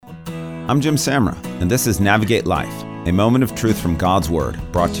I'm Jim Samra, and this is Navigate Life, a moment of truth from God's Word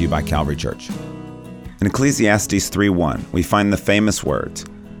brought to you by Calvary Church. In Ecclesiastes 3:1, we find the famous words,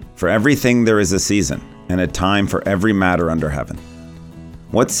 "For everything there is a season, and a time for every matter under heaven."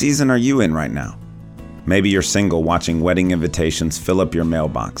 What season are you in right now? Maybe you're single watching wedding invitations fill up your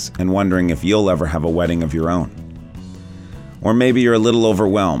mailbox and wondering if you'll ever have a wedding of your own. Or maybe you're a little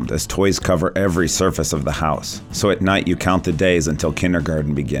overwhelmed as toys cover every surface of the house, so at night you count the days until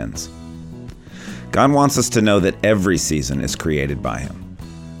kindergarten begins. God wants us to know that every season is created by Him.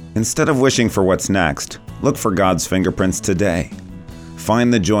 Instead of wishing for what's next, look for God's fingerprints today.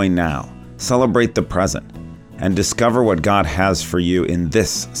 Find the joy now, celebrate the present, and discover what God has for you in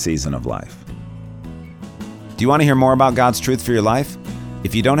this season of life. Do you want to hear more about God's truth for your life?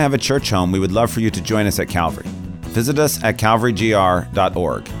 If you don't have a church home, we would love for you to join us at Calvary. Visit us at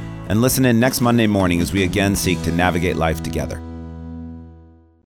calvarygr.org and listen in next Monday morning as we again seek to navigate life together.